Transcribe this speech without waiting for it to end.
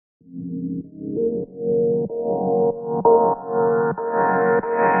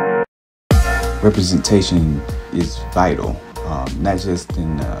Representation is vital, not just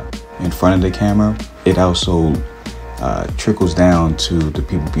in front of the camera. It also trickles down to the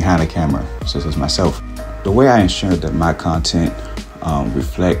people behind the camera, such as myself. The way I ensure that my content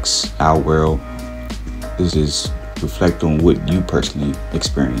reflects our world is just reflect on what you personally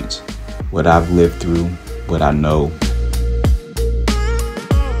experience, what I've lived through, what I know.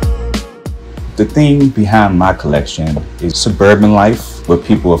 The thing behind my collection is suburban life with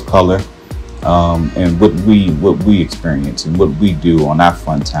people of color. And what we experience and what we do on our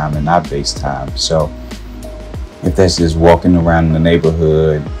fun time and our base time. So if that's just walking around in the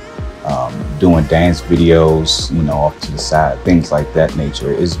neighborhood, doing dance videos, you know, off to the side, things like that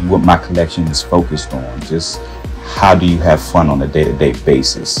nature is what my collection is focused on. Just how do you have fun on a day-to-day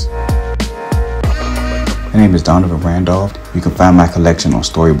basis? My name is Donovan Randolph. You can find my collection on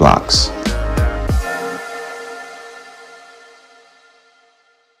Storyblocks.